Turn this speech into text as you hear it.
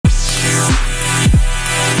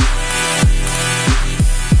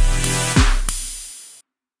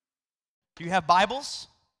have Bibles,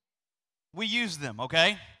 we use them,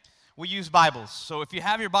 okay? We use Bibles. So if you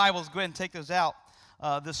have your Bibles, go ahead and take those out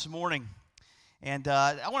this morning. And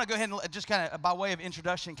I want to go ahead and just kind of, by way of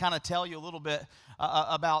introduction, kind of tell you a little bit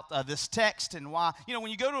about this text and why. You know,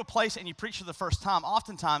 when you go to a place and you preach for the first time,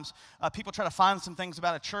 oftentimes people try to find some things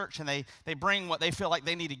about a church and they bring what they feel like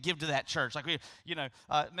they need to give to that church. Like,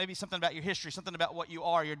 maybe something about your history, something about what you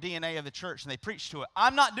are, your DNA of the church, and they preach to it.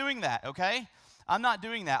 I'm not doing that, okay? I'm not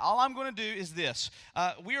doing that. All I'm going to do is this.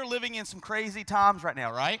 We are living in some crazy times right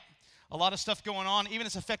now, right? A lot of stuff going on. Even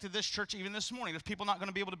it's affected this church even this morning. There's people not going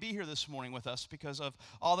to be able to be here this morning with us because of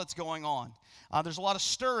all that's going on. There's a lot of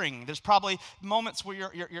stirring. There's probably moments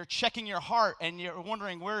where you're checking your heart and you're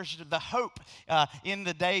wondering where's the hope in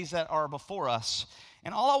the days that are before us.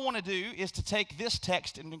 And all I want to do is to take this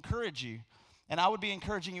text and encourage you. And I would be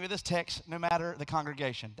encouraging you with this text no matter the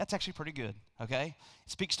congregation. That's actually pretty good, okay?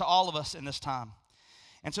 It speaks to all of us in this time.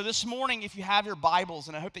 And so this morning, if you have your Bibles,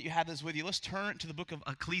 and I hope that you have this with you, let's turn to the book of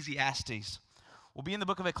Ecclesiastes. We'll be in the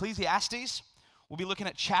book of Ecclesiastes. We'll be looking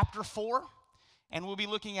at chapter 4, and we'll be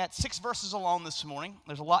looking at 6 verses alone this morning.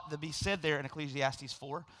 There's a lot to be said there in Ecclesiastes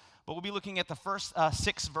 4, but we'll be looking at the first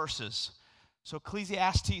 6 verses. So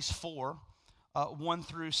Ecclesiastes 4, 1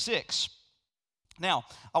 through 6. Now,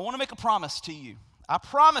 I want to make a promise to you. I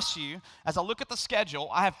promise you, as I look at the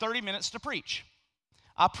schedule, I have 30 minutes to preach.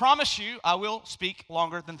 I promise you I will speak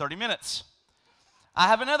longer than 30 minutes. I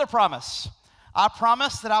have another promise. I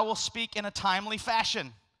promise that I will speak in a timely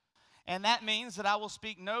fashion. And that means that I will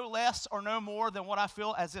speak no less or no more than what I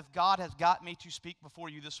feel as if God has got me to speak before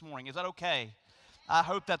you this morning. Is that okay? I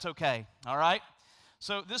hope that's okay. All right?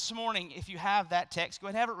 So this morning, if you have that text, go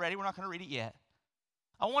ahead and have it ready. We're not going to read it yet.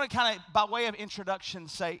 I want to kind of, by way of introduction,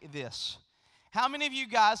 say this. How many of you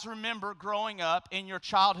guys remember growing up in your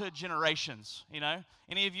childhood generations? You know,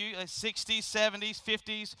 any of you, 60s, 70s,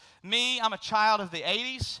 50s? Me, I'm a child of the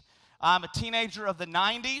 80s. I'm a teenager of the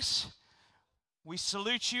 90s. We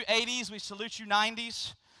salute you 80s. We salute you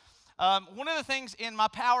 90s. One of the things in my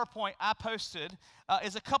PowerPoint I posted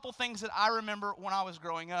is a couple things that I remember when I was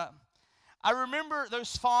growing up. I remember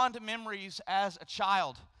those fond memories as a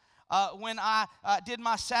child. When I did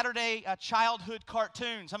my Saturday childhood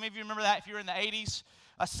cartoons. How many of you remember that if you were in the 80s?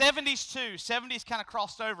 70s too. 70s kind of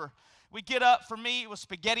crossed over. We'd get up, for me, it was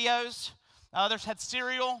SpaghettiOs. Others had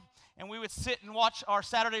cereal, and we would sit and watch our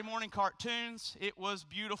Saturday morning cartoons. It was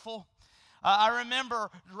beautiful. I remember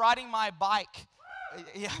riding my bike.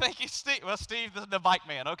 Yeah, thank you, Steve. Well, Steve, the bike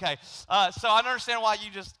man. Okay. So I understand why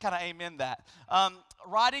you just kind of amen that.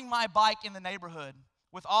 Riding my bike in the neighborhood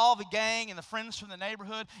with all the gang and the friends from the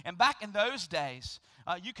neighborhood. And back in those days,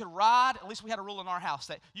 you could ride, at least we had a rule in our house,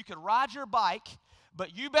 that you could ride your bike,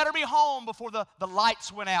 but you better be home before the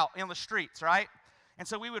lights went out in the streets, right? And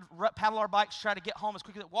so we would paddle our bikes, try to get home as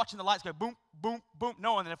quickly, watching the lights go boom, boom, boom,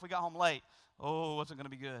 knowing that if we got home late, it wasn't going to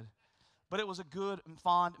be good. But it was a good and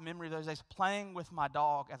fond memory of those days, playing with my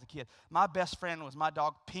dog as a kid. My best friend was my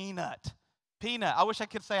dog, Peanut. Peanut. I wish I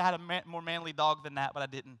could say I had a more manly dog than that, but I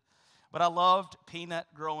didn't. But I loved Peanut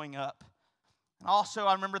growing up. And also,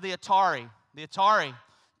 I remember the Atari. The Atari.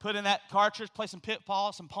 Put in that cartridge, play some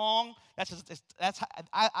pitfall, some Pong. I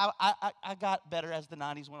got better as the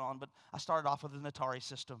 90s went on, but I started off with an Atari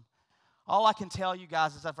system. All I can tell you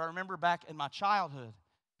guys is if I remember back in my childhood,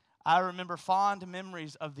 I remember fond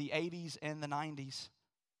memories of the 80s and the 90s.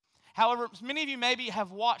 However, many of you maybe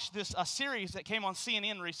have watched this series that came on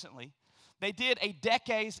CNN recently. They did a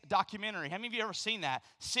decades documentary. How many of you ever seen that?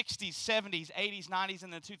 60s, 70s, 80s, 90s,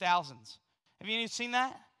 and the 2000s. Have you seen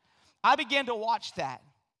that? I began to watch that.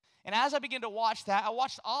 And as I began to watch that, I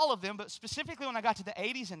watched all of them, but specifically when I got to the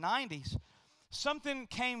 80s and 90s, something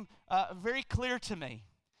came very clear to me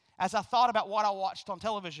as I thought about what I watched on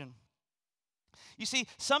television. You see,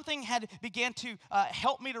 something had began to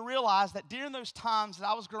help me to realize that during those times that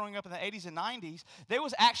I was growing up in the 80s and 90s, there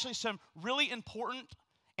was actually some really important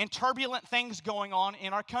and turbulent things going on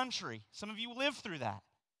in our country. Some of you lived through that.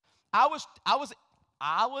 I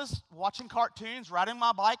was watching cartoons, riding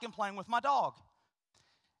my bike, and playing with my dog.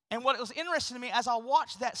 And what was interesting to me, as I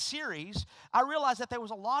watched that series, I realized that there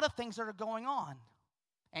was a lot of things that are going on.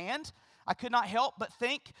 And I could not help but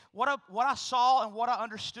think what I saw and what I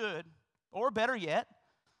understood, or better yet,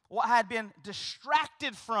 what I had been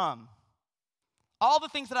distracted from. All the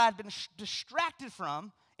things that I had been distracted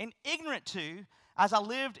from and ignorant to as I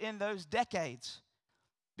lived in those decades,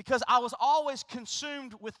 because I was always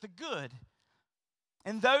consumed with the good.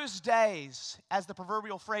 In those days, as the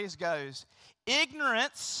proverbial phrase goes,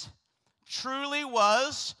 ignorance truly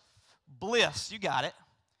was bliss. You got it.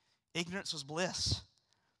 Ignorance was bliss.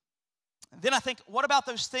 And then I think, what about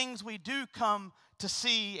those things we do come to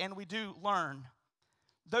see and we do learn.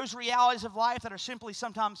 Those realities of life that are simply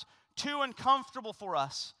sometimes too uncomfortable for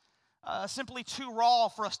us, simply too raw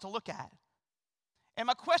for us to look at. And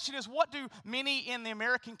my question is, what do many in the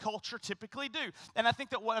American culture typically do? And I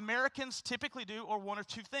think that what Americans typically do are one or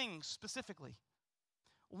two things specifically.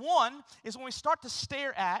 One is when we start to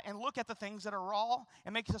stare at and look at the things that are raw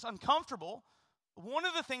and makes us uncomfortable, one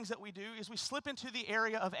of the things that we do is we slip into the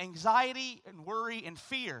area of anxiety and worry and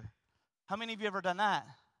fear. How many of you ever done that?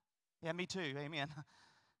 Yeah, me too. Amen.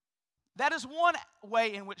 That is one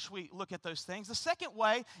way in which we look at those things. The second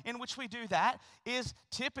way in which we do that is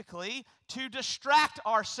typically to distract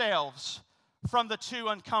ourselves from the too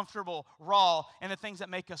uncomfortable, raw, and the things that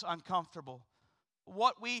make us uncomfortable.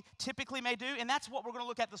 What we typically may do, and that's what we're going to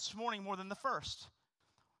look at this morning more than the first.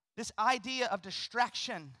 This idea of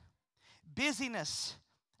distraction, busyness,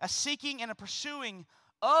 a seeking and a pursuing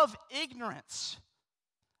of ignorance,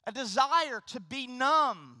 a desire to be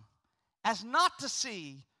numb as not to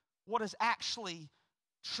see what is actually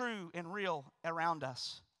true and real around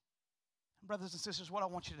us. Brothers and sisters, what I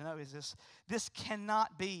want you to know is this. This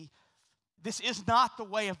is not the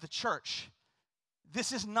way of the church.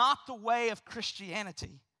 This is not the way of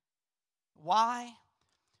Christianity. Why?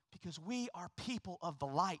 Because we are people of the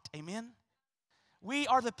light. Amen? We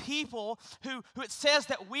are the people who it says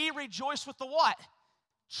that we rejoice with the what?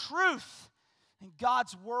 Truth. And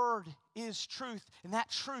God's word is truth, and that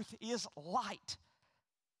truth is light.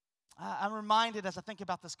 I'm reminded as I think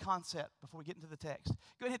about this concept before we get into the text.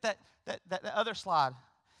 Go ahead and hit that other slide.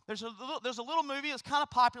 There's a little movie that was kind of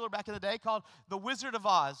popular back in the day called The Wizard of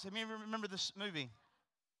Oz. Any of you remember this movie?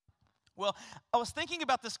 Well, I was thinking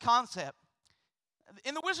about this concept.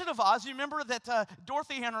 In The Wizard of Oz, you remember that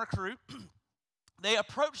Dorothy and her crew, they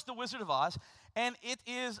approached the Wizard of Oz, and it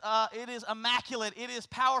is immaculate, it is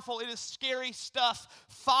powerful, it is scary stuff,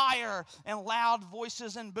 fire and loud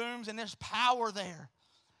voices and booms, and there's power there.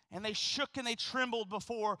 And they shook and they trembled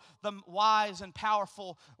before the wise and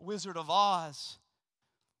powerful Wizard of Oz.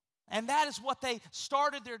 And that is what they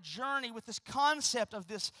started their journey with, this concept of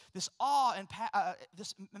this awe and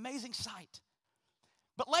this amazing sight.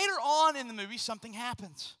 But later on in the movie, something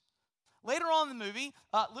happens. Later on in the movie,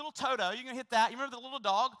 little Toto, you're going to hit that. You remember the little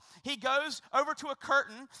dog? He goes over to a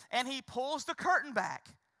curtain and he pulls the curtain back.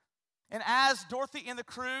 And as Dorothy and the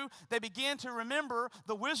crew, they begin to remember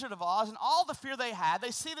the Wizard of Oz and all the fear they had.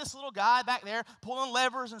 They see this little guy back there pulling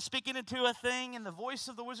levers and speaking into a thing in the voice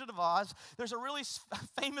of the Wizard of Oz. There's a really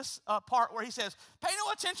famous part where he says, "Pay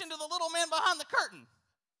no attention to the little man behind the curtain."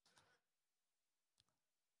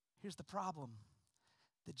 Here's the problem.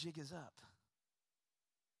 The jig is up.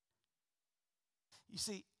 You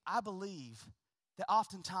see, I believe that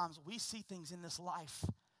oftentimes we see things in this life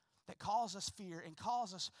that cause us fear and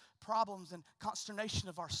cause us problems and consternation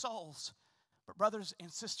of our souls. But brothers and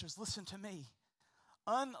sisters, listen to me.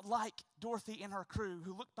 Unlike Dorothy and her crew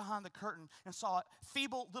who looked behind the curtain and saw a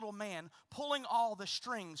feeble little man pulling all the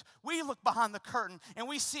strings, we look behind the curtain and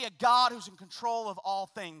we see a God who's in control of all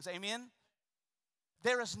things. Amen?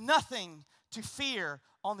 There is nothing to fear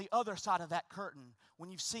on the other side of that curtain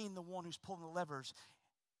when you've seen the one who's pulling the levers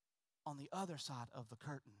on the other side of the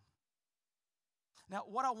curtain. Now,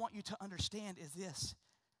 what I want you to understand is this,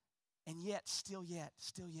 and yet, still yet,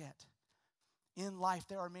 in life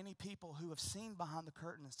there are many people who have seen behind the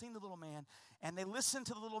curtain and seen the little man, and they listen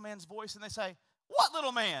to the little man's voice and they say, "What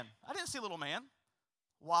little man? I didn't see a little man."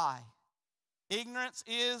 Why? Ignorance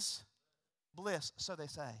is bliss, so they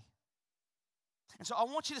say. And so I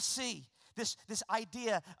want you to see this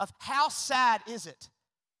idea of how sad is it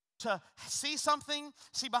to see something,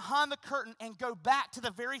 see behind the curtain, and go back to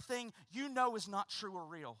the very thing you know is not true or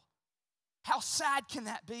real. How sad can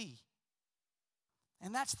that be?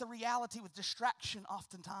 And that's the reality with distraction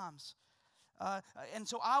oftentimes. And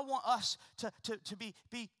so I want us to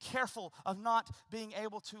be careful of not being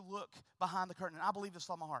able to look behind the curtain. And I believe this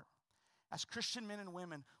with all my heart. As Christian men and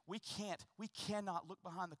women, we cannot look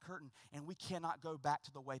behind the curtain, and we cannot go back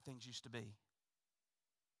to the way things used to be.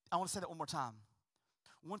 I want to say that one more time.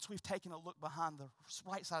 Once we've taken a look behind the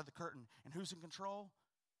right side of the curtain and who's in control,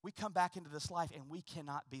 we come back into this life and we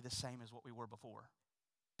cannot be the same as what we were before.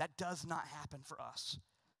 That does not happen for us.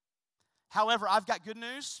 However, I've got good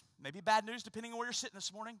news, maybe bad news depending on where you're sitting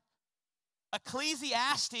this morning.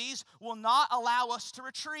 Ecclesiastes will not allow us to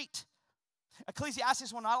retreat.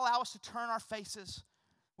 Ecclesiastes will not allow us to turn our faces.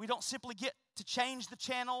 We don't simply get to change the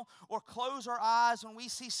channel or close our eyes when we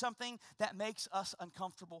see something that makes us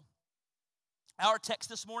uncomfortable. Our text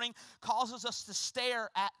this morning causes us to stare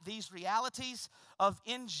at these realities of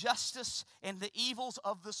injustice and the evils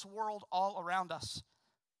of this world all around us.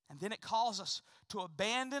 And then it calls us to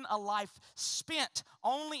abandon a life spent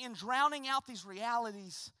only in drowning out these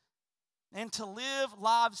realities and to live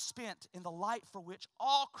lives spent in the light for which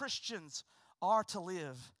all Christians are to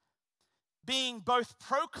live, being both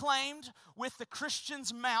proclaimed with the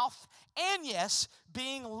Christian's mouth and, yes,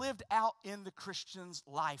 being lived out in the Christian's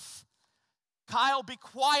life. Kyle, be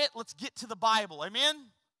quiet. Let's get to the Bible. Amen?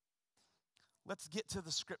 Let's get to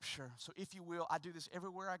the Scripture. So if you will, I do this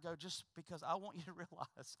everywhere I go just because I want you to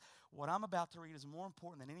realize what I'm about to read is more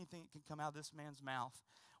important than anything that can come out of this man's mouth.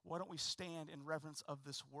 Why don't we stand in reverence of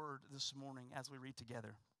this word this morning as we read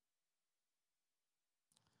together?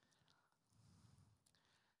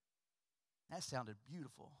 That sounded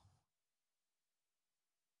beautiful.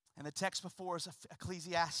 And the text before us,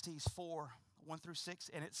 Ecclesiastes 4, 1 through 6,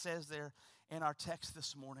 and it says there in our text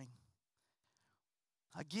this morning,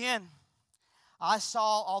 again, I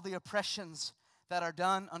saw all the oppressions that are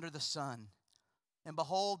done under the sun, and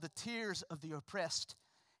behold, the tears of the oppressed,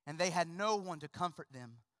 and they had no one to comfort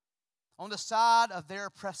them. On the side of their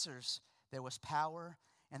oppressors there was power,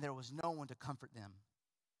 and there was no one to comfort them.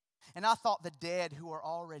 And I thought the dead who are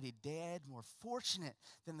already dead more fortunate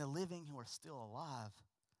than the living who are still alive.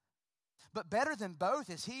 But better than both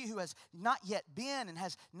is he who has not yet been and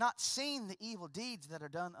has not seen the evil deeds that are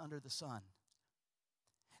done under the sun.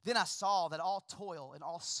 Then I saw that all toil and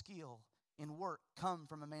all skill in work come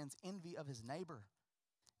from a man's envy of his neighbor.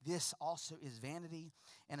 This also is vanity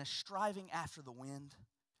and a striving after the wind.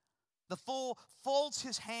 The fool folds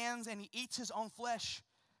his hands and he eats his own flesh.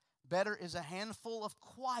 Better is a handful of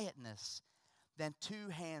quietness than 2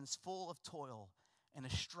 hands full of toil and a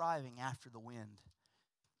striving after the wind.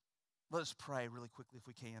 Let us pray really quickly if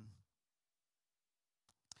we can.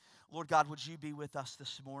 Lord God, would you be with us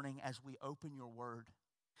this morning as we open your word?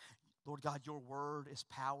 Lord God, your word is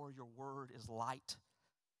power, your word is light.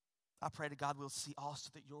 I pray to God we'll see also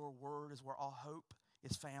that your word is where all hope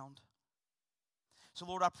is found. So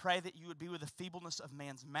Lord, I pray that you would be with the feebleness of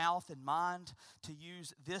man's mouth and mind to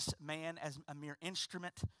use this man as a mere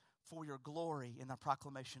instrument for your glory in the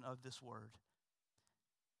proclamation of this word.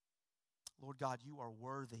 Lord God, you are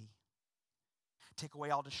worthy. Take away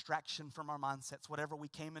all distraction from our mindsets. Whatever we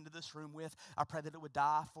came into this room with, I pray that it would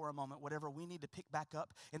die for a moment. Whatever we need to pick back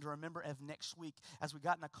up and to remember of next week as we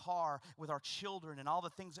got in a car with our children and all the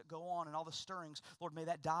things that go on and all the stirrings, Lord, may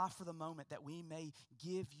that die for the moment that we may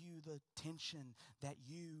give you the attention that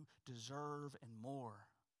you deserve and more.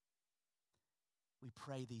 We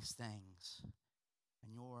pray these things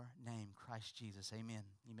in your name, Christ Jesus. Amen.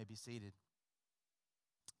 You may be seated.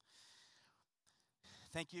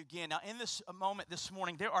 Thank you again. Now, in this moment this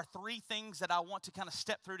morning, there are 3 things that I want to kind of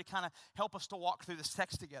step through to kind of help us to walk through this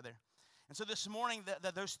text together. And so this morning,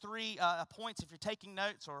 those 3 points, if you're taking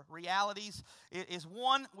notes or realities, is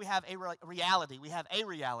one, we have a reality. We have a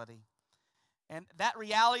reality. And that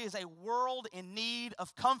reality is a world in need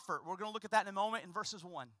of comfort. We're going to look at that in a moment in verses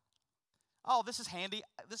 1. Oh, this is handy.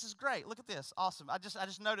 This is great. Look at this. Awesome. I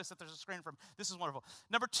just noticed that there's a screen from. This is wonderful.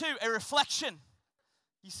 Number 2, a reflection.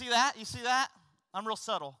 You see that? You see that? I'm real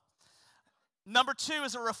subtle. Number 2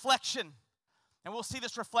 is a reflection. And we'll see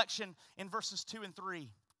this reflection in verses 2 and 3.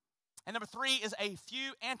 And number 3 is a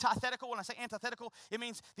few antithetical. When I say antithetical, it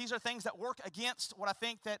means these are things that work against what I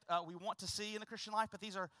think that we want to see in the Christian life. But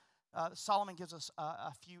these are, Solomon gives us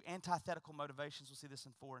a few antithetical motivations. We'll see this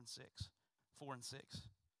in 4 and 6. 4 and 6.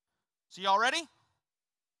 So y'all ready?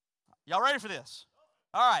 Y'all ready for this?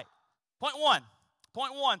 All right. Point 1.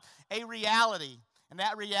 Point 1, a reality. And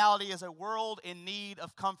that reality is a world in need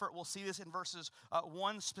of comfort. We'll see this in verses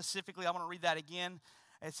 1 specifically. I'm going to read that again.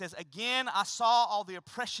 It says, again, I saw all the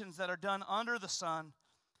oppressions that are done under the sun,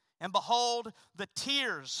 and behold, the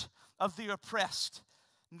tears of the oppressed.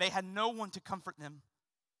 And they had no one to comfort them.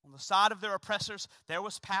 On the side of their oppressors, there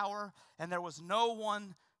was power, and there was no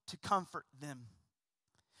one to comfort them.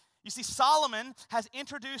 You see, Solomon has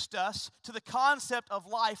introduced us to the concept of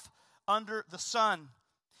life under the sun.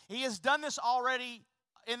 He has done this already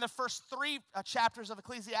in the first 3 chapters of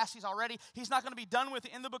Ecclesiastes already. He's not going to be done with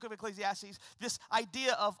it in the book of Ecclesiastes, this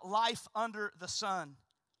idea of life under the sun.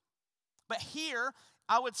 But here,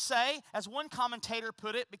 I would say, as one commentator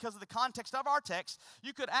put it, because of the context of our text,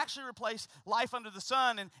 you could actually replace life under the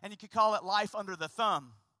sun and you could call it life under the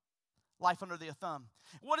thumb. Life under the thumb.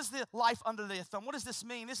 What is the life under the thumb? What does this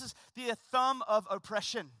mean? This is the thumb of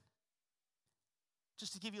oppression.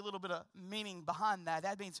 Just to give you a little bit of meaning behind that,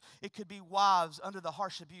 that means it could be wives under the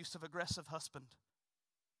harsh abuse of aggressive husband,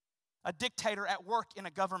 a dictator at work in a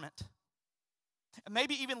government, and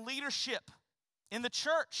maybe even leadership in the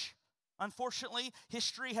church. Unfortunately,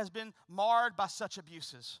 history has been marred by such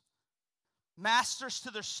abuses. Masters to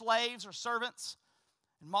their slaves or servants,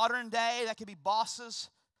 In modern day, that could be bosses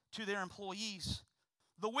to their employees.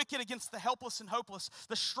 The wicked against the helpless and hopeless.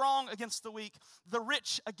 The strong against the weak. The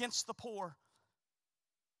rich against the poor.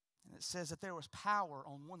 And it says that there was power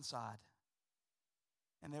on one side,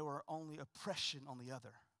 and there were only oppression on the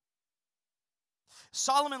other.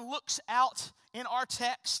 Solomon looks out in our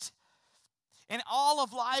text and all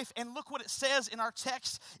of life, and look what it says in our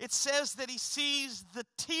text. It says that he sees the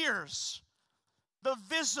tears, the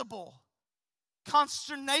visible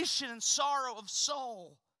consternation and sorrow of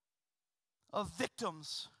soul of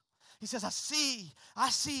victims. He says, I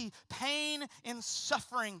see pain and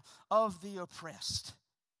suffering of the oppressed.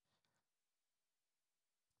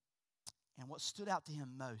 And what stood out to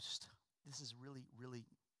him most, this is really, really,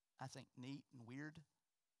 I think, neat and weird,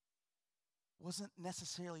 wasn't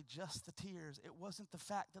necessarily just the tears. It wasn't the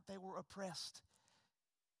fact that they were oppressed.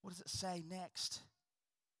 What does it say next?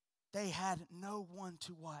 They had no one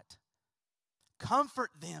to what?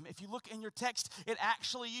 Comfort them. If you look in your text, it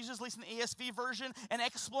actually uses, at least in the ESV version, an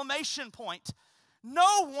exclamation point.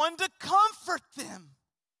 No one to comfort them.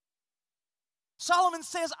 Solomon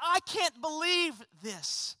says, I can't believe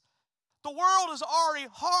this. The world is already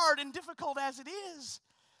hard and difficult as it is.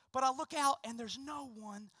 But I look out and there's no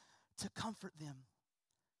one to comfort them.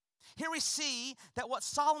 Here we see that what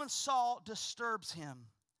Solomon saw disturbs him.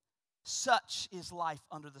 Such is life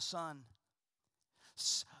under the sun.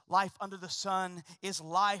 Life under the sun is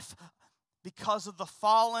life because of the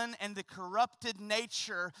fallen and the corrupted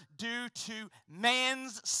nature due to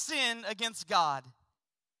man's sin against God.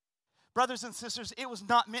 Brothers and sisters, it was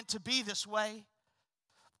not meant to be this way.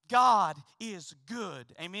 God is good.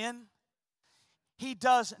 Amen? He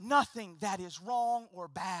does nothing that is wrong or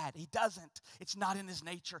bad. He doesn't. It's not in his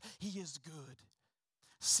nature. He is good.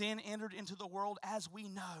 Sin entered into the world as we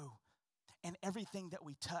know. And everything that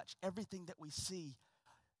we touch, everything that we see,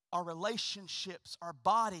 our relationships, our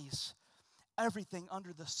bodies, everything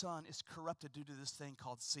under the sun is corrupted due to this thing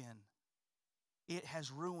called sin. It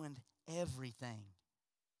has ruined everything.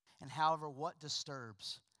 And however, what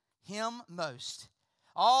disturbs him most?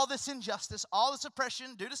 All this injustice, all this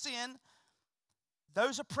oppression due to sin,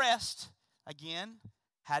 those oppressed, again,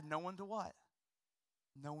 had no one to what?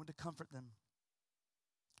 No one to comfort them.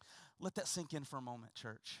 Let that sink in for a moment,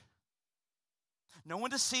 church. No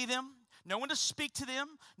one to see them, no one to speak to them,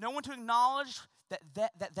 no one to acknowledge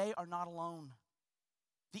that they are not alone.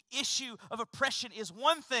 The issue of oppression is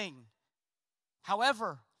one thing.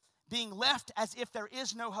 However, being left as if there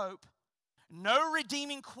is no hope, no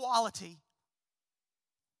redeeming quality,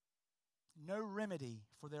 no remedy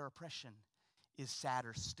for their oppression is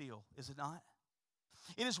sadder still, is it not?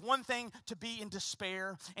 It is one thing to be in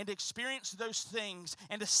despair and to experience those things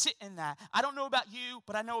and to sit in that. I don't know about you,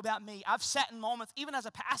 but I know about me. I've sat in moments, even as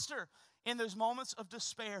a pastor, in those moments of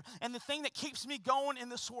despair. And the thing that keeps me going in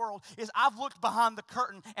this world is I've looked behind the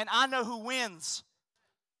curtain and I know who wins.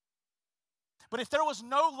 But if there was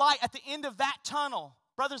no light at the end of that tunnel,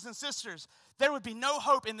 brothers and sisters, there would be no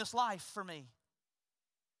hope in this life for me.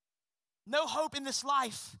 No hope in this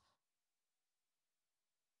life.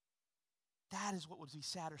 That is what would be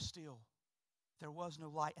sadder still. There was no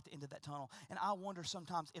light at the end of that tunnel. And I wonder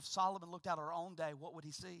sometimes if Solomon looked out our own day, what would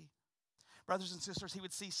he see? Brothers and sisters, he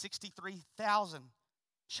would see 63,000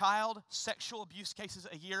 child sexual abuse cases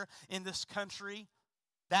a year in this country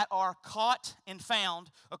that are caught and found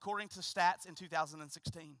according to stats in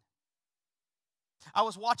 2016. I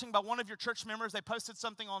was watching by one of your church members. They posted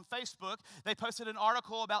something on Facebook. They posted an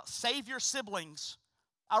article about save your siblings.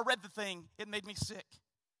 I read the thing. It made me sick.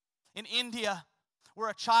 In India, where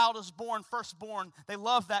a child is born, firstborn, they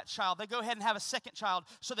love that child. They go ahead and have a second child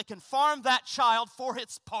so they can farm that child for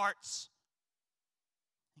its parts.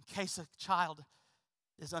 In case a child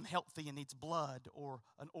is unhealthy and needs blood or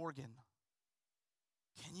an organ.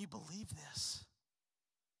 Can you believe this?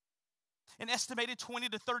 An estimated 20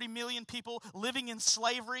 to 30 million people living in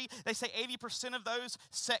slavery. They say 80% of those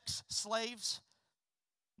sex slaves,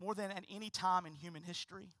 more than at any time in human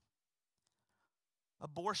history.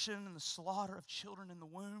 Abortion and the slaughter of children in the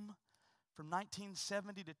womb from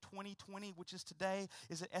 1970 to 2020, which is today,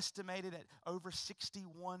 is estimated at over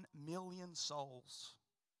 61 million souls.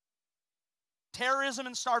 Terrorism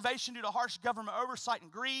and starvation due to harsh government oversight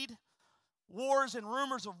and greed. Wars and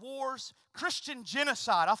rumors of wars. Christian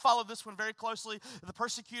genocide. I follow this one very closely. The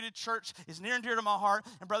persecuted church is near and dear to my heart.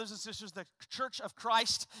 And brothers and sisters, the church of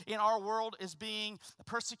Christ in our world is being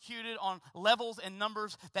persecuted on levels and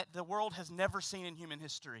numbers that the world has never seen in human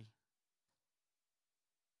history.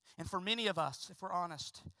 And for many of us, if we're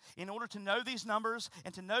honest, in order to know these numbers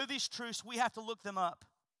and to know these truths, we have to look them up.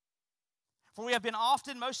 For we have been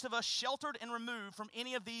often, most of us, sheltered and removed from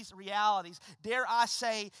any of these realities. Dare I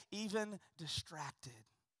say, even distracted.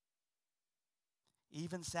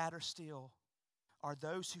 Even sadder still are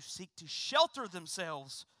those who seek to shelter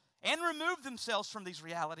themselves and remove themselves from these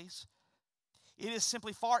realities. It is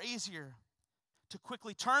simply far easier to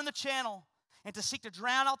quickly turn the channel and to seek to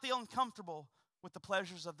drown out the uncomfortable with the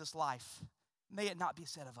pleasures of this life. May it not be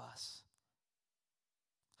said of us.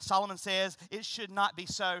 Solomon says it should not be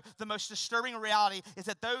so. The most disturbing reality is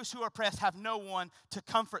that those who are oppressed have no one to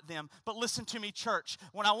comfort them. But listen to me, church.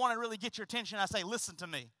 When I want to really get your attention, I say, listen to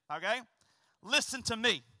me, okay? Listen to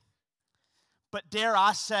me. But dare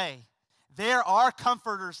I say, there are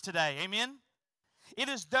comforters today, amen? It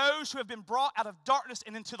is those who have been brought out of darkness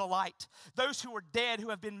and into the light. Those who are dead who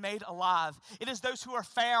have been made alive. It is those who are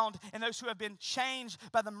found and those who have been changed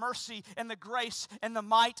by the mercy and the grace and the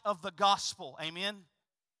might of the gospel, amen?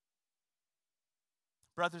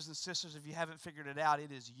 Brothers and sisters, if you haven't figured it out,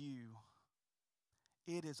 it is you.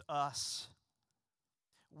 It is us.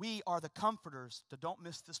 We are the comforters. Don't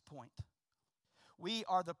miss this point. We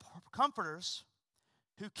are the comforters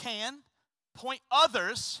who can point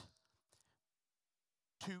others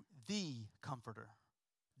to the comforter.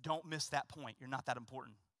 Don't miss that point. You're not that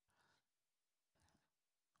important.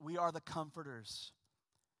 We are the comforters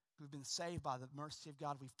who've been saved by the mercy of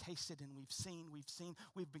God. We've tasted and we've seen.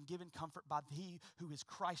 We've been given comfort by He who is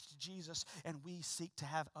Christ Jesus, and we seek to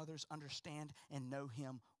have others understand and know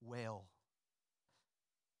Him well.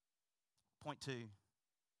 Point 2.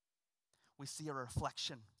 We see a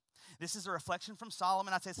reflection. This is a reflection from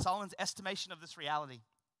Solomon. I'd say Solomon's estimation of this reality.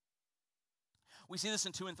 We see this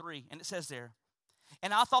in 2 and 3, and it says there,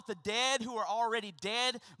 "And I thought the dead who are already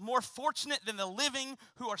dead more fortunate than the living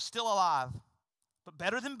who are still alive. But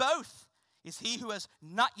better than both is he who has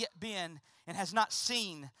not yet been and has not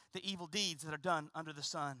seen the evil deeds that are done under the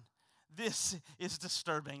sun." This is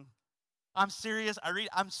disturbing. I'm serious.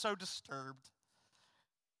 I'm so disturbed.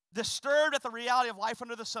 Disturbed at the reality of life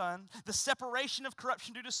under the sun, the separation of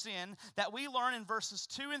corruption due to sin that we learn in verses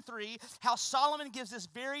 2 and 3, how Solomon gives this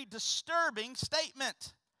very disturbing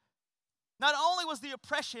statement. Not only was the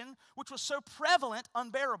oppression, which was so prevalent,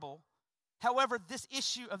 unbearable, however, this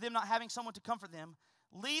issue of them not having someone to comfort them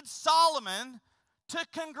leads Solomon to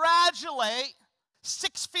congratulate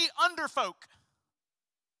 6 feet under folk.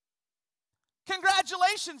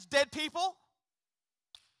 Congratulations, dead people.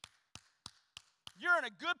 You're in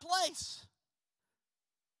a good place.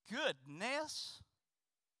 Goodness.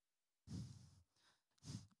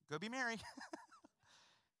 Go be merry.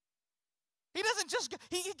 He doesn't just,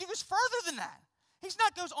 he goes further than that. He's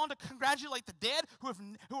not goes on to congratulate the dead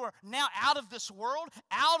who are now out of this world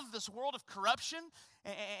of corruption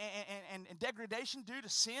and degradation due to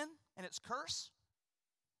sin and its curse.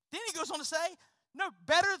 Then he goes on to say, no,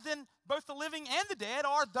 better than both the living and the dead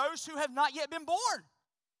are those who have not yet been born.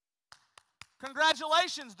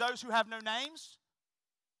 Congratulations, those who have no names.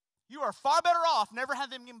 You are far better off never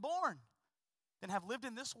having been born than have lived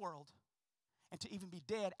in this world and to even be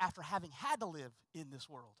dead after having had to live in this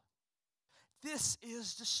world. This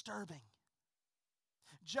is disturbing.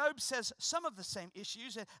 Job says some of the same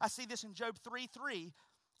issues. I see this in Job 3:3.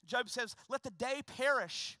 Job says, "Let the day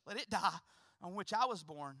perish, let it die, on which I was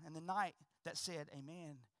born, and the night that said, a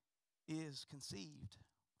man is conceived."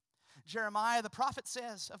 Jeremiah the prophet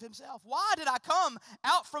says of himself, "Why did I come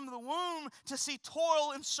out from the womb to see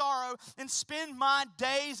toil and sorrow and spend my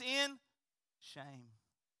days in shame?"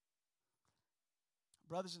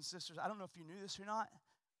 Brothers and sisters, I don't know if you knew this or not.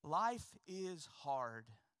 Life is hard,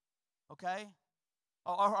 okay?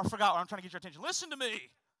 Oh, I forgot. I'm trying to get your attention. Listen to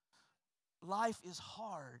me. Life is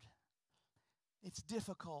hard. It's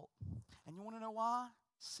difficult. And you want to know why?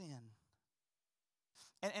 Sin.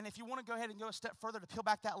 And if you want to go ahead and go a step further to peel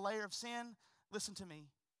back that layer of sin, listen to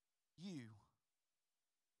me.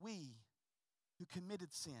 We who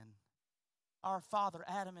committed sin, our father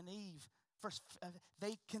Adam and Eve, first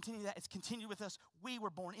they continue that. It's continued with us. We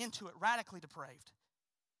were born into it, radically depraved.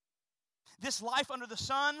 This life under the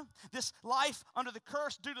sun, this life under the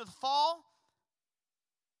curse due to the fall,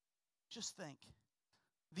 just think.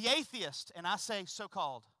 The atheist, and I say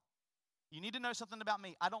so-called, you need to know something about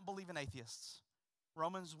me. I don't believe in atheists.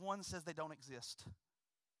 Romans 1 says they don't exist.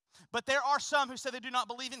 But there are some who say they do not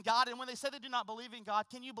believe in God, and when they say they do not believe in God,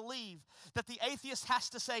 can you believe that the atheist has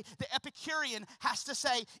to say, the Epicurean has to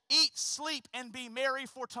say, eat, sleep, and be merry,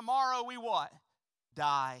 for tomorrow we what?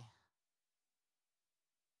 Die.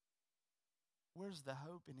 Where's the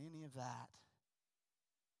hope in any of that?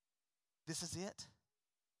 This is it.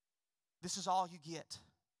 This is all you get.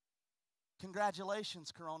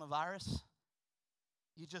 Congratulations, coronavirus.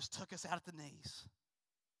 You just took us out at the knees.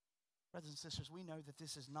 Brothers and sisters, we know that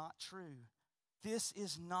this is not true. This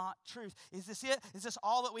is not truth. Is this it? Is this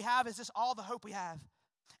all that we have? Is this all the hope we have?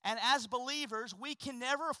 And as believers, we can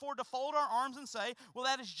never afford to fold our arms and say, well,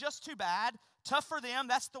 that is just too bad. Tough for them.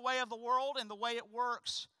 That's the way of the world and the way it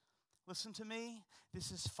works. Listen to me.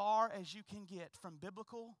 This is far as you can get from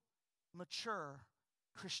biblical, mature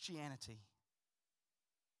Christianity.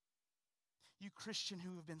 You Christian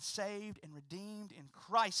who have been saved and redeemed in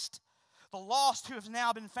Christ, the lost who have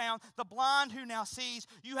now been found, the blind who now sees,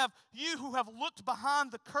 you who have looked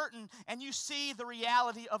behind the curtain and you see the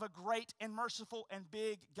reality of a great and merciful and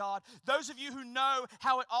big God. Those of you who know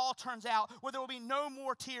how it all turns out, where there will be no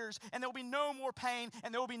more tears and there will be no more pain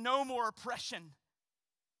and there will be no more oppression.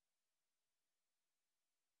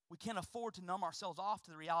 We can't afford to numb ourselves off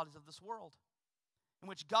to the realities of this world, in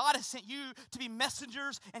which God has sent you to be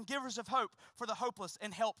messengers and givers of hope for the hopeless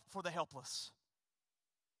and help for the helpless.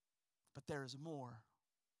 But there is more.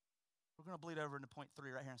 We're going to bleed over into point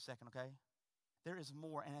 3 right here in a second, okay? There is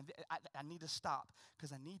more, and I need to stop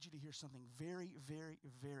because I need you to hear something very, very,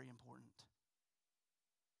 very important.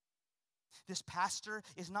 This pastor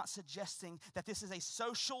is not suggesting that this is a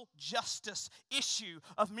social justice issue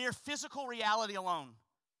of mere physical reality alone.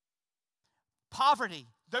 Poverty,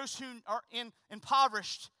 those who are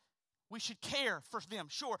impoverished, we should care for them,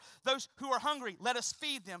 sure. Those who are hungry, let us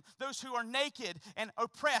feed them. Those who are naked and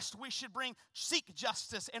oppressed, we should seek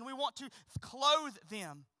justice, and we want to clothe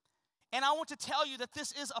them. And I want to tell you that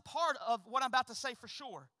this is a part of what I'm about to say for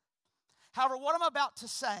sure. However, what I'm about to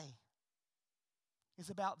say is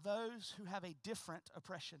about those who have a different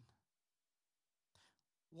oppression.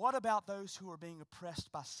 What about those who are being oppressed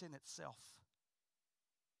by sin itself?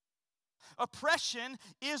 Oppression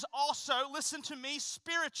is also, listen to me,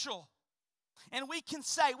 spiritual. And we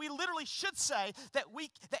literally should say that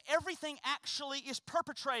everything actually is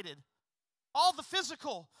perpetrated. All the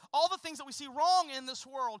physical, all the things that we see wrong in this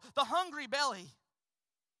world, the hungry belly,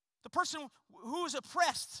 the person who is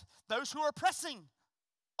oppressed, those who are oppressing,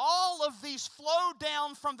 all of these flow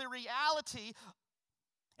down from the reality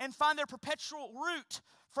and find their perpetual root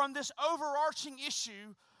from this overarching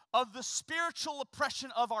issue of the spiritual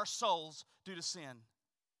oppression of our souls due to sin.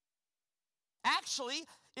 Actually,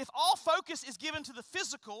 if all focus is given to the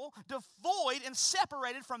physical, devoid and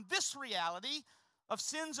separated from this reality of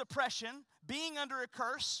sin's oppression, being under a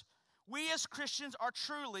curse, we as Christians are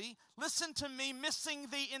truly, listen to me, missing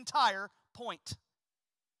the entire point.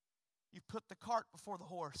 You put the cart before the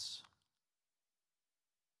horse.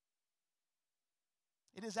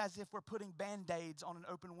 It is as if we're putting Band-Aids on an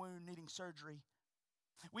open wound needing surgery.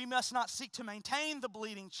 We must not seek to maintain the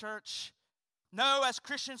bleeding, church. No, as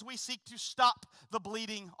Christians, we seek to stop the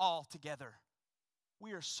bleeding altogether.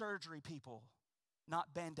 We are surgery people,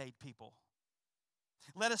 not Band-Aid people.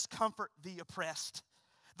 Let us comfort the oppressed,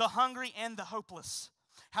 the hungry, and the hopeless.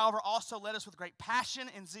 However, also let us with great passion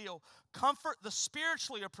and zeal comfort the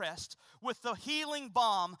spiritually oppressed with the healing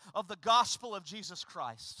balm of the gospel of Jesus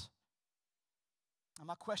Christ. Now,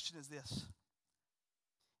 my question is this.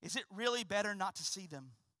 Is it really better not to see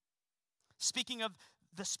them? Speaking of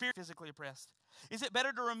the spirit physically oppressed, is it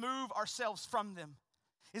better to remove ourselves from them?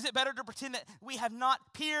 Is it better to pretend that we have not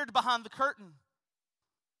peered behind the curtain?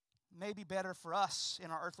 Maybe better for us in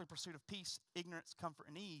our earthly pursuit of peace, ignorance, comfort,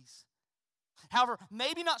 and ease. However,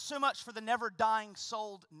 maybe not so much for the never-dying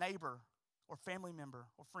souled neighbor or family member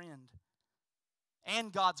or friend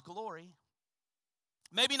and God's glory.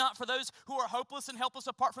 Maybe not for those who are hopeless and helpless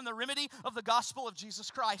apart from the remedy of the gospel of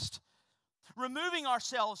Jesus Christ. Removing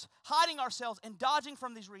ourselves, hiding ourselves, and dodging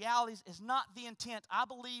from these realities is not the intent, I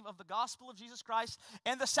believe, of the gospel of Jesus Christ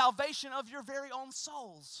and the salvation of your very own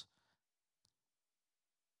souls.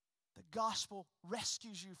 The gospel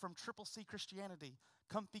rescues you from triple C Christianity,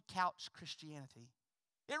 comfy couch Christianity.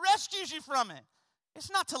 It rescues you from it.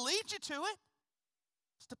 It's not to lead you to it.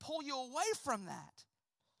 It's to pull you away from that.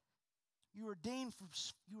 You were redeemed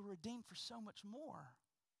for so much more.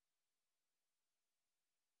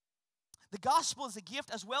 The gospel is a gift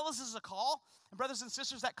as well as is a call. And brothers and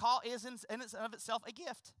sisters, that call is in and of itself a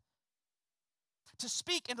gift. To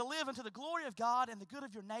speak and to live unto the glory of God and the good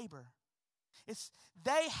of your neighbor.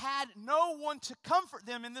 They had no one to comfort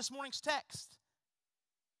them in this morning's text.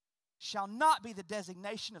 Shall not be the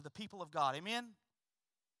designation of the people of God. Amen?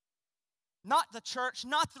 Not the church,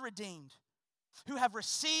 not the redeemed, who have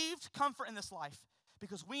received comfort in this life,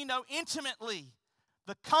 because we know intimately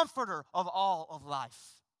the comforter of all of life.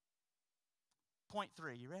 Point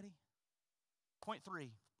 3, you ready? Point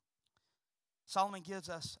 3. Solomon gives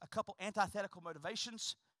us a couple antithetical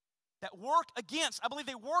motivations that work against, I believe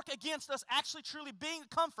they work against us actually truly being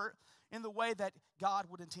a comfort in the way that God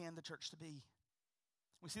would intend the church to be.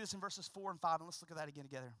 We see this in verses 4 and 5, and let's look at that again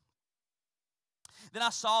together. Then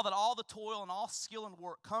I saw that all the toil and all skill and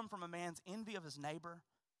work come from a man's envy of his neighbor.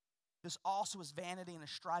 This also is vanity and a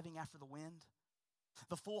striving after the wind.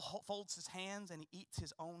 The fool folds his hands and he eats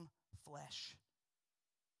his own flesh.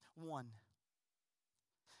 1.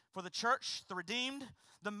 For the church, the redeemed,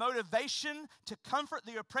 the motivation to comfort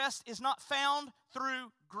the oppressed is not found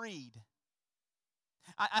through greed.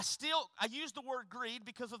 I use the word greed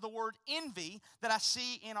because of the word envy that I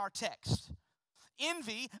see in our text.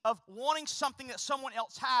 Envy of wanting something that someone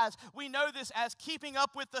else has. We know this as keeping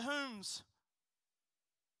up with the whom's.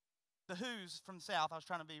 The who's from the South. I was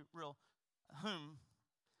trying to be real. Whom.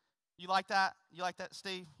 You like that? You like that,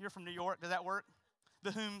 Steve? You're from New York. Does that work?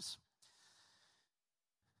 The whom's.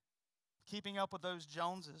 Keeping up with those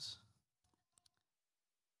Joneses.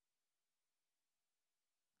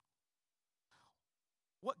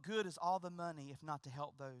 What good is all the money if not to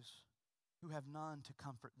help those who have none to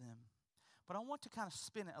comfort them? But I want to kind of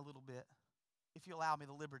spin it a little bit, if you allow me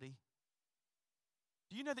the liberty.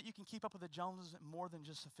 Do you know that you can keep up with the Joneses in more than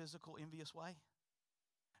just a physical, envious way?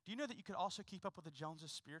 Do you know that you could also keep up with the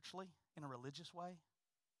Joneses spiritually in a religious way?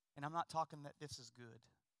 And I'm not talking that this is good.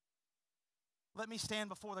 Let me stand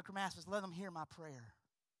before the masses. Let them hear my prayer.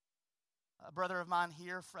 A brother of mine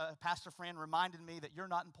here, a pastor friend, reminded me that you're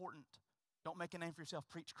not important. Don't make a name for yourself.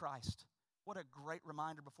 Preach Christ. What a great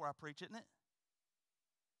reminder before I preach, isn't it?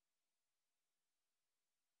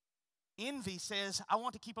 Envy says, I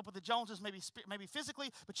want to keep up with the Joneses, maybe physically,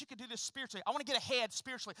 but you can do this spiritually. I want to get ahead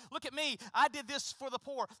spiritually. Look at me. I did this for the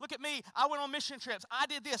poor. Look at me. I went on mission trips. I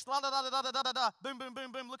did this. La, da, da, da, da, da, da, da. Boom, boom,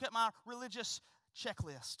 boom, boom. Look at my religious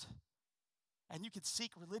checklist. And you could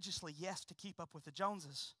seek religiously, yes, to keep up with the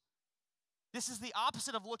Joneses. This is the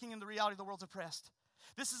opposite of looking in the reality of the world's oppressed.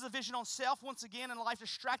 This is a vision on self once again, and a life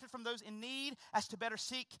distracted from those in need as to better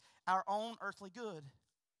seek our own earthly good.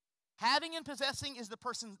 Having and possessing is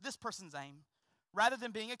this person's aim, rather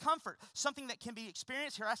than being a comfort, something that can be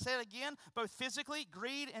experienced, here I say it again, both physically,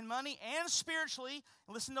 greed and money, and spiritually.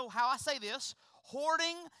 And listen to how I say this,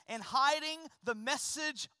 hoarding and hiding the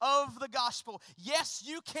message of the gospel. Yes,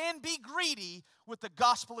 you can be greedy with the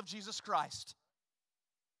gospel of Jesus Christ.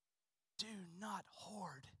 Do not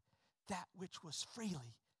hoard that which was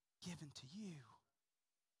freely given to you.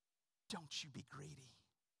 Don't you be greedy.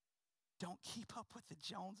 Don't keep up with the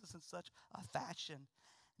Joneses in such a fashion.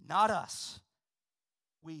 Not us.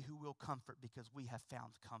 We who will comfort because we have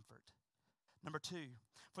found comfort. Number 2,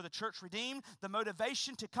 for the church redeemed, the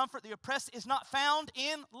motivation to comfort the oppressed is not found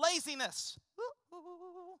in laziness.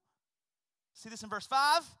 See this in verse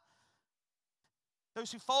 5?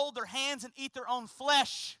 Those who fold their hands and eat their own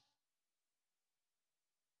flesh.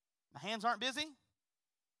 My hands aren't busy.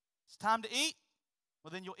 It's time to eat.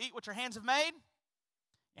 Well, then you'll eat what your hands have made.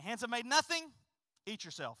 Your hands have made nothing. Eat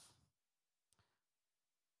yourself.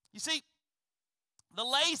 You see, the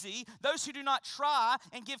lazy, those who do not try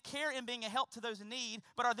and give care in being a help to those in need,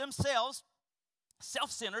 but are themselves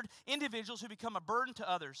self-centered individuals who become a burden to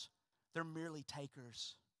others. They're merely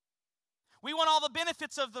takers. We want all the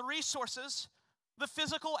benefits of the resources, the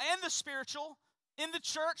physical and the spiritual, in the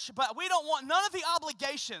church, but we don't want none of the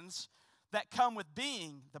obligations that come with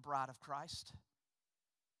being the bride of Christ.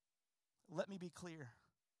 Let me be clear.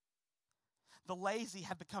 The lazy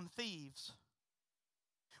have become thieves.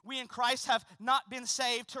 We in Christ have not been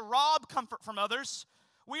saved to rob comfort from others.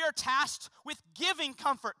 We are tasked with giving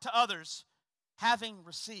comfort to others, having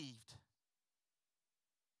received.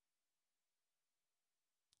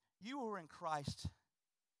 You who are in Christ,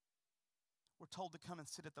 we're told to come and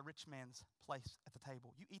sit at the rich man's place at the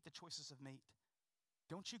table. You eat the choicest of meat.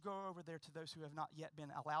 Don't you go over there to those who have not yet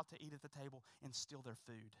been allowed to eat at the table and steal their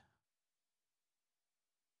food.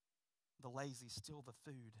 The lazy steal the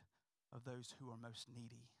food of those who are most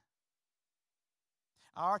needy.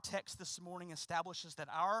 Our text this morning establishes that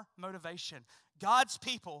our motivation, God's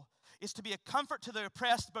people, is to be a comfort to the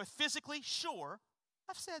oppressed, both physically, sure,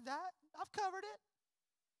 I've said that, I've covered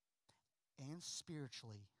it, and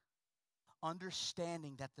spiritually,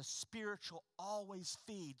 understanding that the spiritual always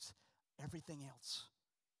feeds everything else.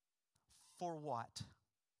 For what?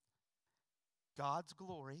 God's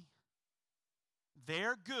glory,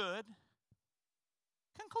 their good.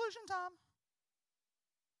 Conclusion time.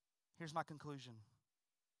 Here's my conclusion.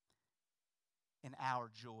 In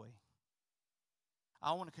our joy.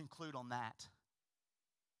 I want to conclude on that.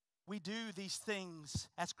 We do these things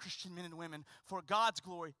as Christian men and women for God's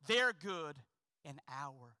glory, their good, and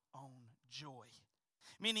our own joy.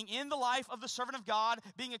 Meaning in the life of the servant of God,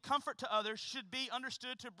 being a comfort to others should be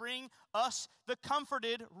understood to bring us the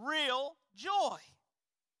comforted, real joy.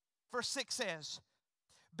 Verse 6 says,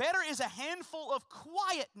 Better is a handful of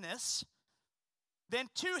quietness than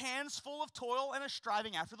 2 hands full of toil and a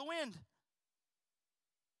striving after the wind.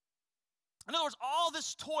 In other words, all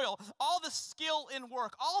this toil, all this skill in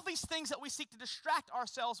work, all these things that we seek to distract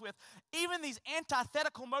ourselves with, even these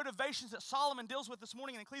antithetical motivations that Solomon deals with this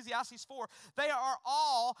morning in Ecclesiastes 4, they are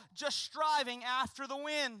all just striving after the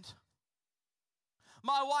wind.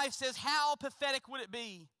 My wife says, how pathetic would it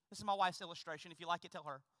be? This is my wife's illustration. If you like it, tell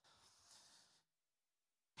her.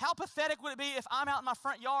 How pathetic would it be if I'm out in my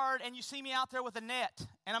front yard and you see me out there with a net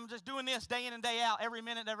and I'm just doing this day in and day out, every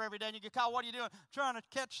minute of every day, and you go, Kyle, what are you doing? Trying to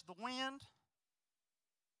catch the wind.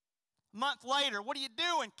 A month later, what are you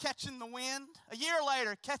doing? Catching the wind. A year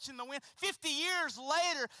later, catching the wind. 50 years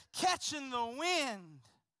later, catching the wind.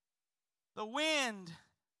 The wind.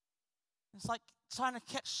 It's like trying to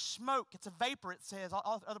catch smoke. It's a vapor, it says.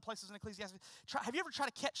 All other places in Ecclesiastes. Have you ever tried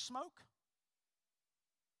to catch smoke?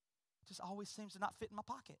 It just always seems to not fit in my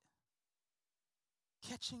pocket.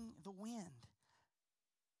 Catching the wind.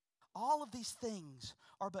 All of these things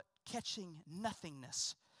are but catching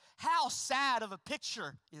nothingness. How sad of a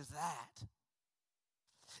picture is that?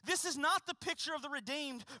 This is not the picture of the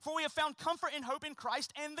redeemed, for we have found comfort and hope in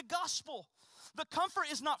Christ and the gospel. The comfort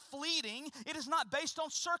is not fleeting. It is not based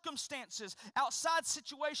on circumstances. Outside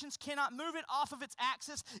situations cannot move it off of its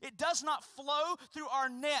axis. It does not flow through our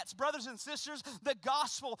nets. Brothers and sisters, the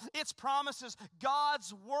gospel, its promises,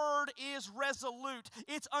 God's word is resolute.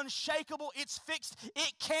 It's unshakable. It's fixed.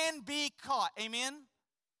 It can be caught. Amen?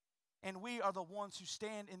 And we are the ones who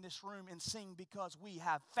stand in this room and sing because we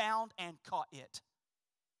have found and caught it.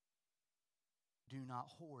 Do not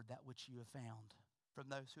hoard that which you have found from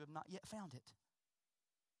those who have not yet found it.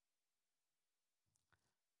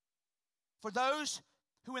 For those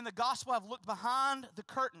who in the gospel have looked behind the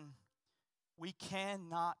curtain, we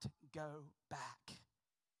cannot go back.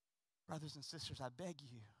 Brothers and sisters, I beg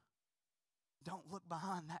you, don't look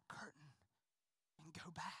behind that curtain and go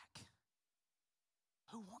back.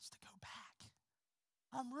 Who wants to go back?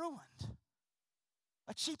 I'm ruined.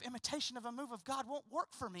 A cheap imitation of a move of God won't work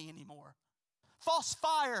for me anymore. False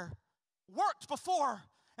fire worked before,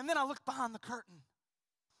 and then I looked behind the curtain.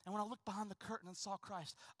 And when I looked behind the curtain and saw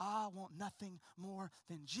Christ, I want nothing more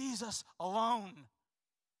than Jesus alone.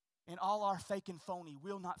 And all our fake and phony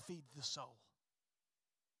will not feed the soul.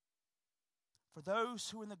 For those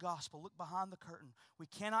who in the gospel look behind the curtain, we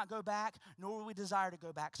cannot go back, nor will we desire to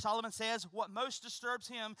go back. Solomon says what most disturbs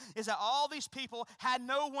him is that all these people had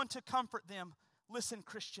no one to comfort them. Listen,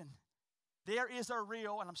 Christian, there is a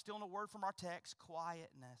real, and I'm stealing a word from our text,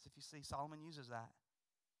 quietness. If you see, Solomon uses that.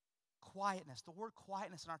 Quietness. The word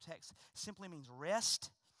quietness in our text simply means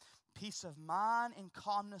rest, peace of mind, and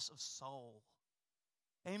calmness of soul.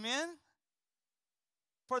 Amen?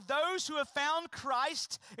 For those who have found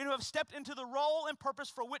Christ and who have stepped into the role and purpose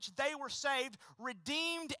for which they were saved,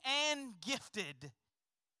 redeemed and gifted.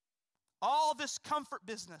 All this comfort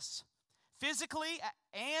business, physically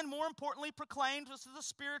and more importantly proclaimed to the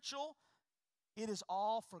spiritual, it is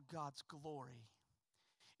all for God's glory.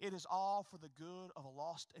 It is all for the good of a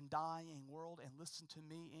lost and dying world. And listen to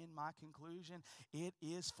me in my conclusion, it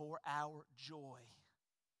is for our joy,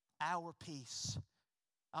 our peace,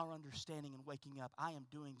 our understanding and waking up. I am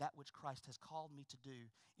doing that which Christ has called me to do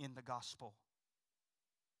in the gospel.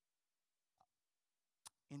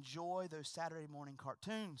 Enjoy those Saturday morning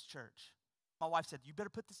cartoons, church. My wife said, you better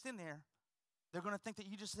put this in there. They're going to think that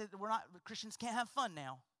you just said Christians can't have fun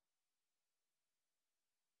now.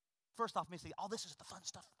 First off, Missy, all this is the fun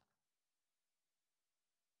stuff.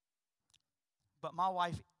 But my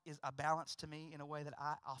wife is a balance to me in a way that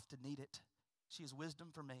I often need it. She is wisdom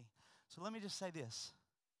for me. So let me just say this.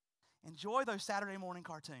 Enjoy those Saturday morning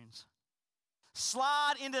cartoons.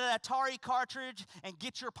 Slide into the Atari cartridge and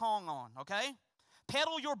get your Pong on, okay?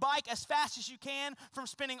 Pedal your bike as fast as you can from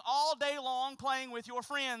spending all day long playing with your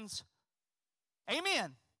friends.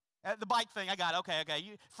 Amen. The bike thing, I got it.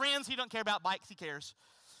 Okay. Friends, he don't care about bikes, he cares.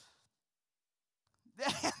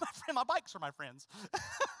 My bikes are my friends.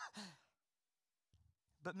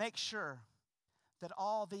 But make sure that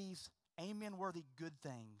all these amen-worthy good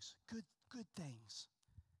things, good things,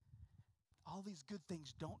 all these good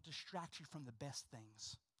things don't distract you from the best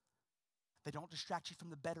things. They don't distract you from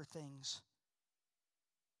the better things.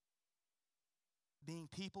 Being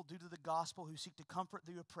people due to the gospel who seek to comfort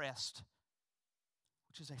the oppressed,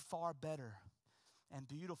 which is a far better and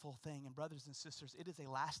beautiful thing. And brothers and sisters, it is a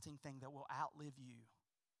lasting thing that will outlive you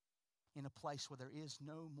in a place where there is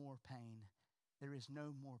no more pain. There is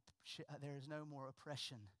no more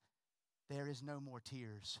oppression. There is no more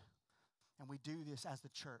tears. And we do this as the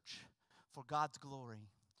church for God's glory,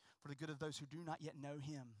 for the good of those who do not yet know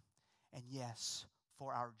him, and yes,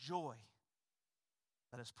 for our joy.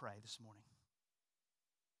 Let us pray this morning.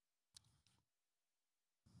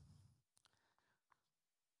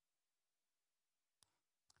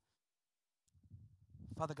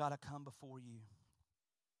 Father God, I come before you.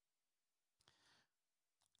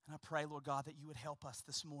 And I pray, Lord God, that you would help us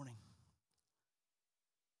this morning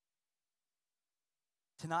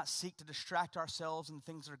to not seek to distract ourselves in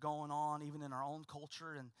things that are going on, even in our own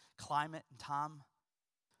culture and climate and time.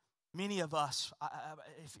 Many of us,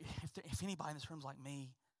 if anybody in this room is like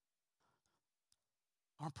me,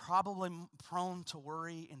 are probably prone to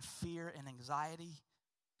worry and fear and anxiety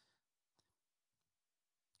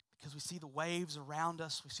because we see the waves around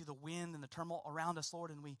us, we see the wind and the turmoil around us, Lord,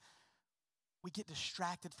 and we get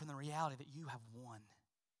distracted from the reality that you have won.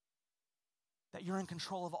 That you're in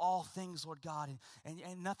control of all things, Lord God,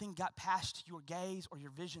 and nothing got past your gaze or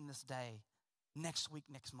your vision this day, next week,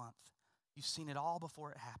 next month. You've seen it all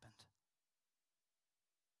before it happened.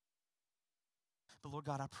 But Lord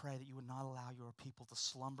God, I pray that you would not allow your people to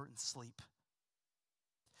slumber and sleep,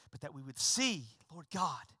 but that we would see, Lord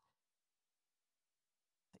God,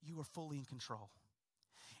 that you are fully in control.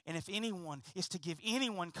 And if anyone is to give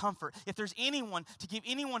anyone comfort, if there's anyone to give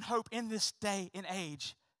anyone hope in this day and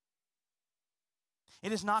age,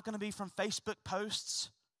 it is not going to be from Facebook posts,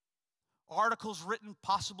 articles written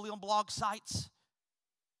possibly on blog sites,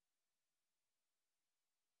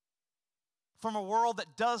 from a world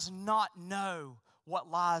that does not know what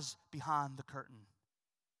lies behind the curtain.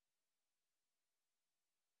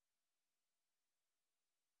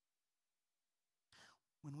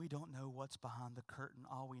 When we don't know what's behind the curtain,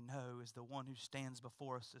 all we know is the one who stands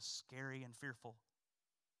before us is scary and fearful.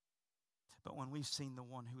 But when we've seen the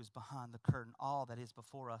one who is behind the curtain, all that is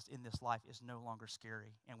before us in this life is no longer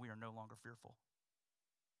scary, and we are no longer fearful.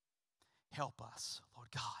 Help us, Lord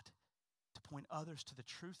God, to point others to the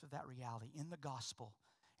truth of that reality in the gospel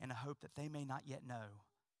and a hope that they may not yet know.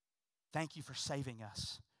 Thank you for saving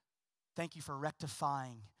us. Thank you for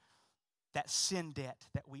rectifying that sin debt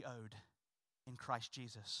that we owed in Christ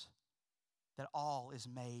Jesus, that all is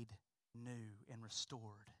made new and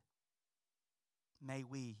restored. May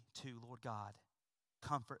we too, Lord God,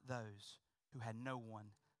 comfort those who had no one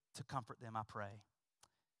to comfort them, I pray.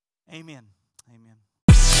 Amen. Amen.